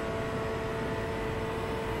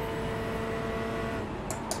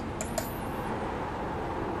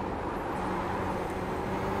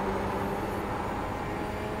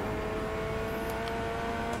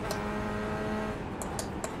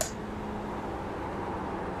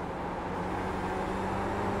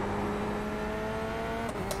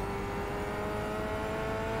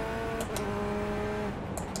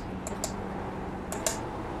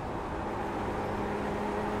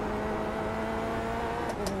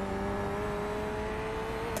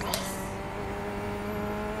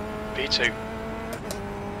 P2.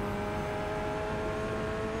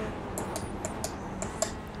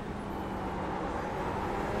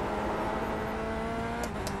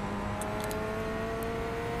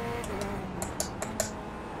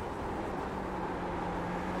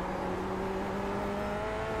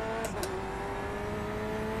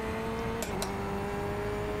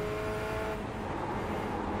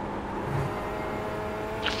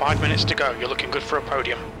 5 minutes to go. You're looking good for a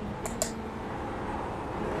podium.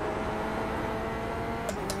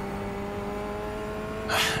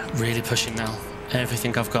 Really pushing now.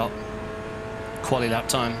 Everything I've got. Quality lap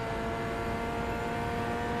time.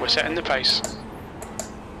 We're setting the pace.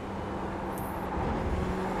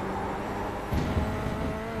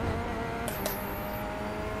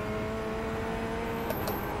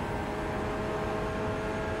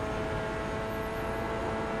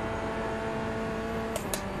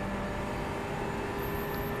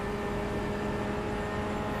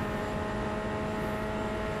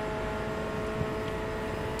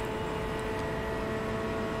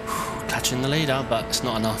 Catching the leader, but it's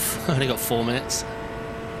not enough. Only got 4 minutes.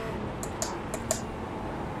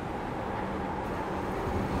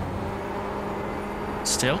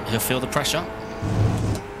 Still, he'll feel the pressure.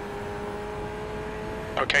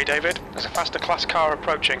 Okay, David, there's a faster class car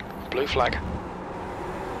approaching. Blue flag.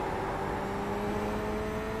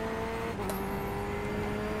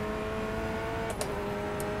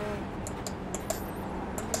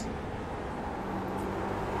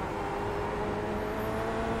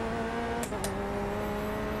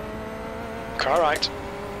 Car right.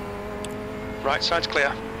 Right side's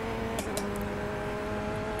clear.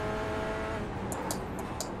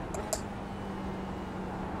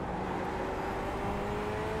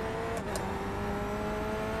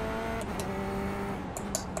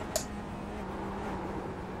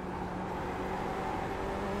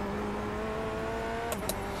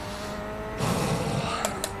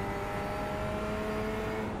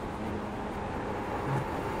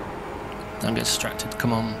 Don't get distracted,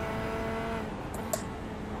 come on.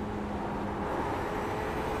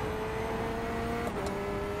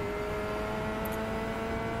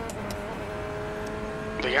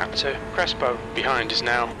 The gap to Crespo behind is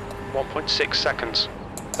now 1.6 seconds.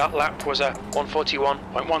 That lap was a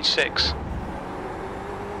 1:41.16.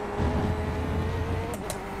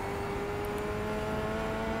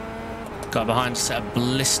 Got behind, set a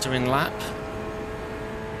blistering lap.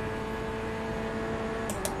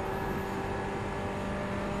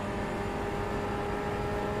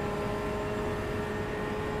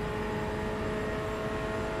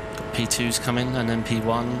 Got P2s coming and then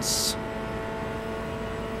P1s.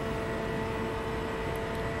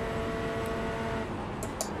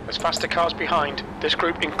 There's faster cars behind. This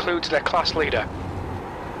group includes their class leader.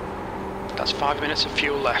 That's 5 minutes of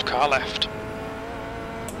fuel left. Car left.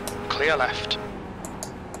 Clear left.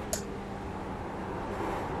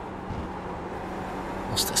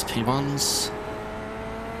 What's this, P1s?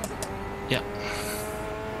 Yep.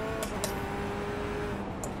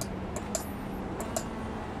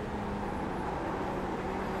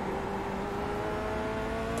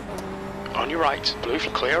 On your right. Blue for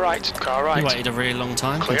clear right. Car right. He waited a really long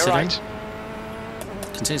time, Clear considering. right.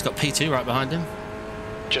 Considering he's got P2 right behind him.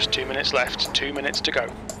 Just 2 minutes left. 2 minutes to go.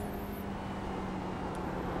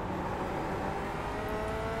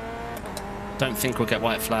 Don't think we'll get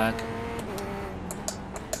white flag.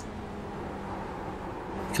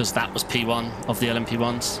 Because that was P1 of the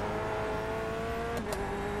LMP1s.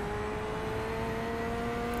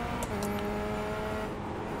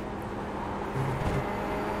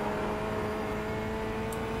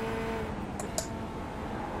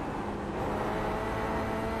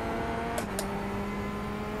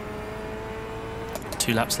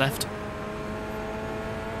 Two laps left.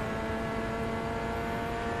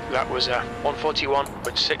 That was a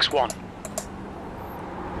 1:41.61.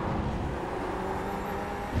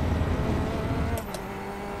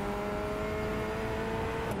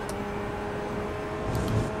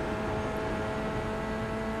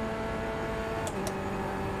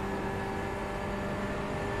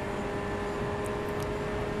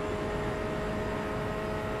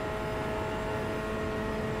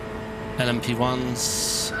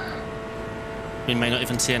 LMP1s. We may not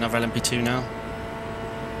even see another LMP2 now.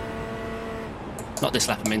 Not this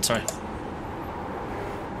lap, I mean, sorry.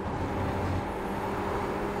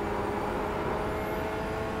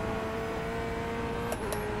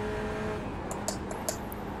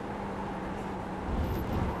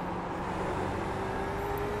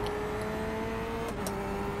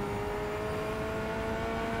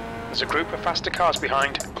 There's a group of faster cars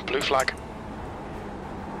behind. Blue flag.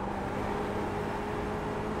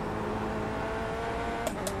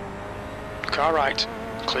 Car right.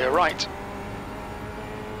 Clear right.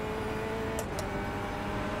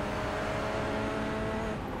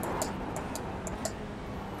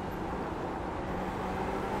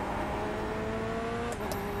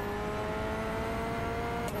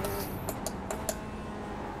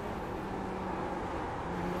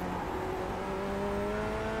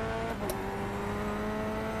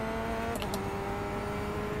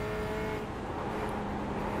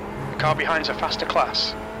 car behind's a faster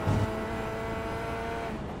class.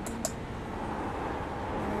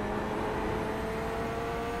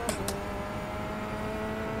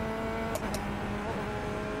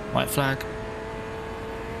 White flag.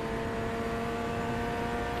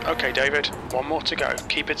 Okay, David, one more to go.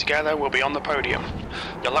 Keep it together, we'll be on the podium.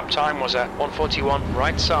 Your lap time was at 1:41,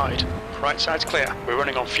 right side. Right side's clear. We're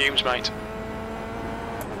running on fumes, mate.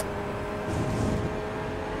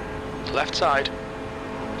 Left side.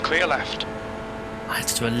 Clear left. I had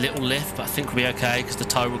to do a little lift, but I think we'll be okay because the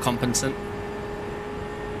tyre will compensate.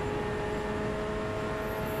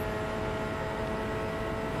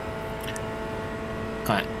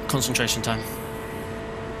 Alright, concentration time.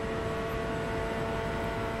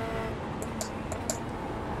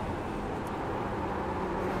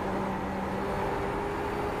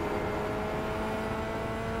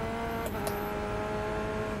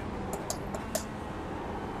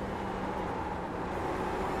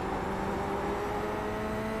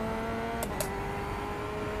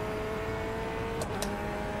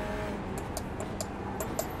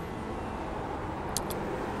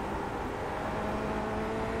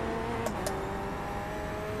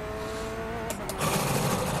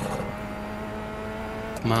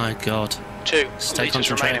 My God. 2 Stay litres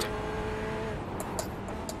concentrated. remaining.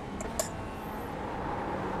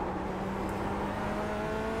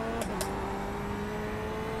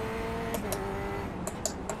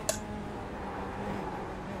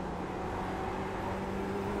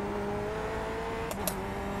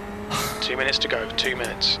 Two minutes to go, 2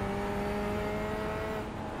 minutes.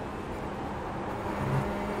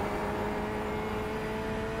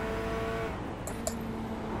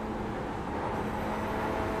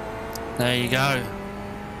 There you go.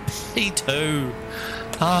 P2.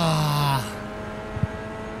 Ah.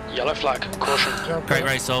 Yellow flag, caution. Great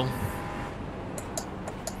race all.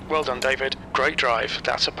 Well done, David. Great drive.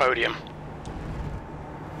 That's a podium.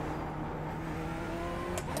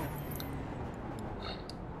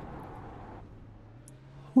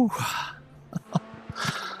 Whew.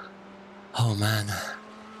 Oh man.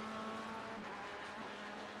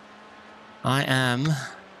 I am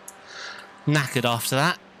knackered after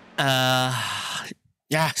that.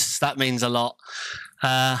 Yes, that means a lot.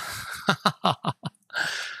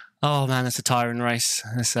 Oh man, it's a tiring race.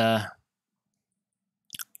 It's hide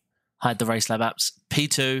the race lab apps.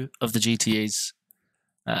 P2 of the GTEs.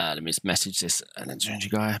 Let me just message this and then change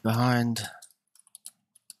your guy behind.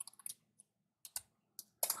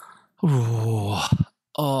 Ooh.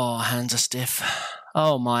 Oh, hands are stiff.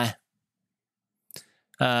 Oh my.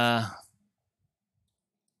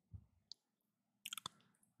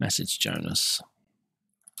 Message Jonas.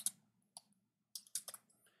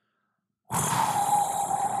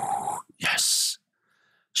 Yes.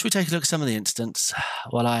 Should we take a look at some of the incidents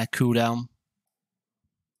while I cool down?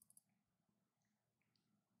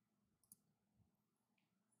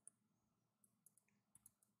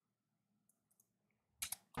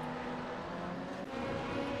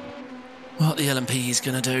 What the LMP is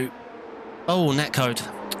going to do. Oh, netcode.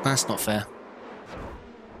 That's not fair.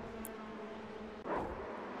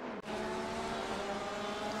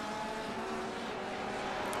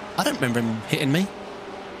 I don't remember him hitting me.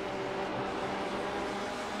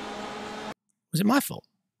 Was it my fault?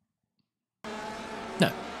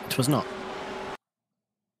 No, it was not.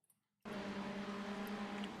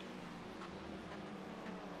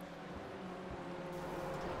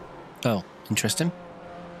 Oh, interesting.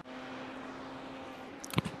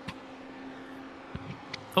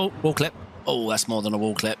 Oh, wall clip. Oh, that's more than a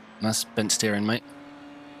wall clip. That's bent steering, mate.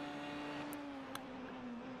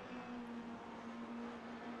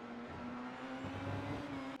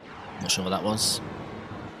 Not sure what that was.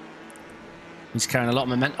 He's carrying a lot of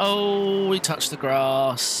momentum. Oh, he touched the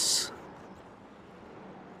grass.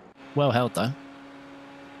 Well held, though.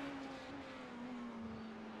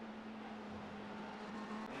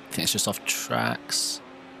 I think it's just off tracks.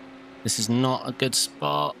 This is not a good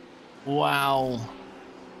spot. Wow.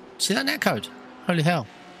 See that netcode? Holy hell.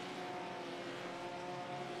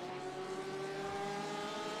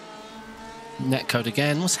 Netcode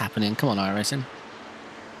again. What's happening? Come on, iRacing.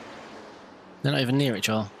 They're not even near each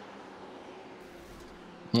other.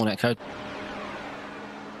 More netcode.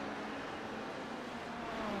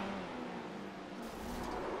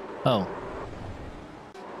 Oh.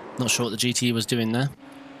 Not sure what the GTE was doing there.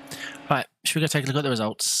 Right, should we go take a look at the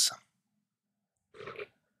results?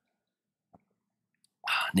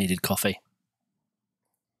 Needed coffee.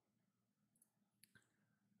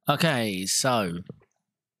 Okay, so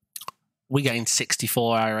we gained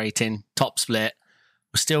 64 irating, top split.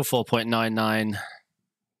 We're still 4.99,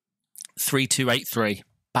 3283.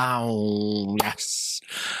 Bow. Yes.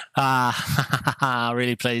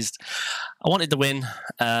 Really pleased. I wanted the win.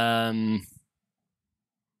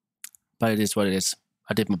 But it is what it is.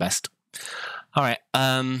 I did my best. All right.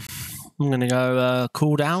 I'm going to go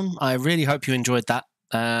cool down. I really hope you enjoyed that.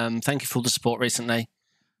 Thank you for all the support recently.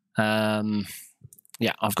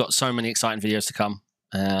 Yeah, I've got so many exciting videos to come.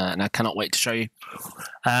 And I cannot wait to show you.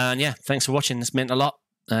 And yeah, thanks for watching. This meant a lot.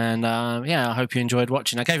 And yeah, I hope you enjoyed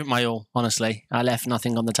watching. I gave it my all, honestly. I left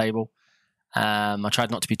nothing on the table. I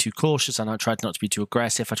tried not to be too cautious, and I tried not to be too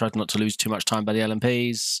aggressive. I tried not to lose too much time by the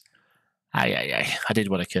LMPs. I did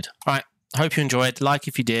what I could. All right, hope you enjoyed. Like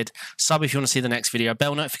if you did. Sub if you want to see the next video.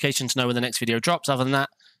 Bell notification to know when the next video drops. Other than that,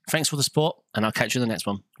 thanks for the support, and I'll catch you in the next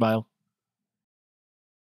one. Bye all.